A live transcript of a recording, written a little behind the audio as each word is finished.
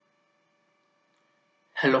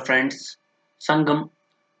Hello friends, Sangam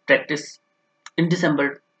practice in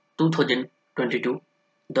December 2022,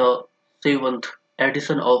 the 7th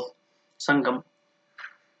edition of Sangam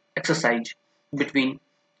exercise between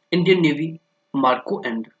Indian Navy Marco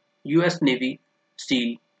and US Navy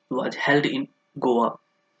SEAL was held in Goa.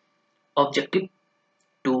 Objective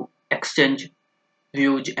to exchange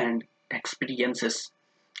views and experiences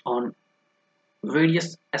on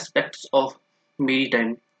various aspects of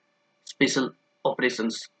maritime special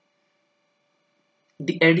operations.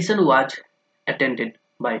 The edition was attended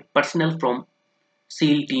by personnel from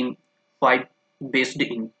SEAL Team 5 based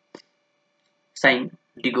in San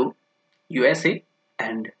Diego, USA,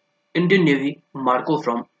 and Indian Navy Marco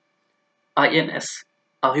from INS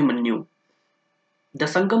Abhimanyu. The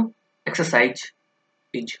Sangam exercise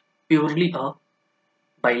is purely a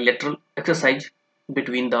bilateral exercise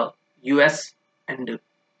between the US and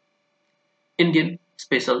Indian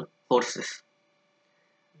Special Forces.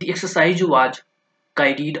 The exercise was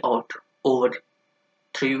carried out over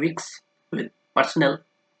 3 weeks with personnel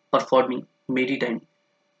performing maritime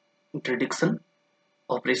interdiction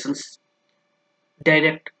operations,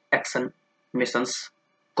 direct action missions,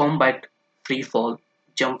 combat free fall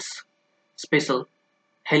jumps, special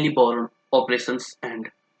heliborne operations, and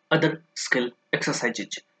other skill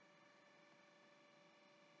exercises.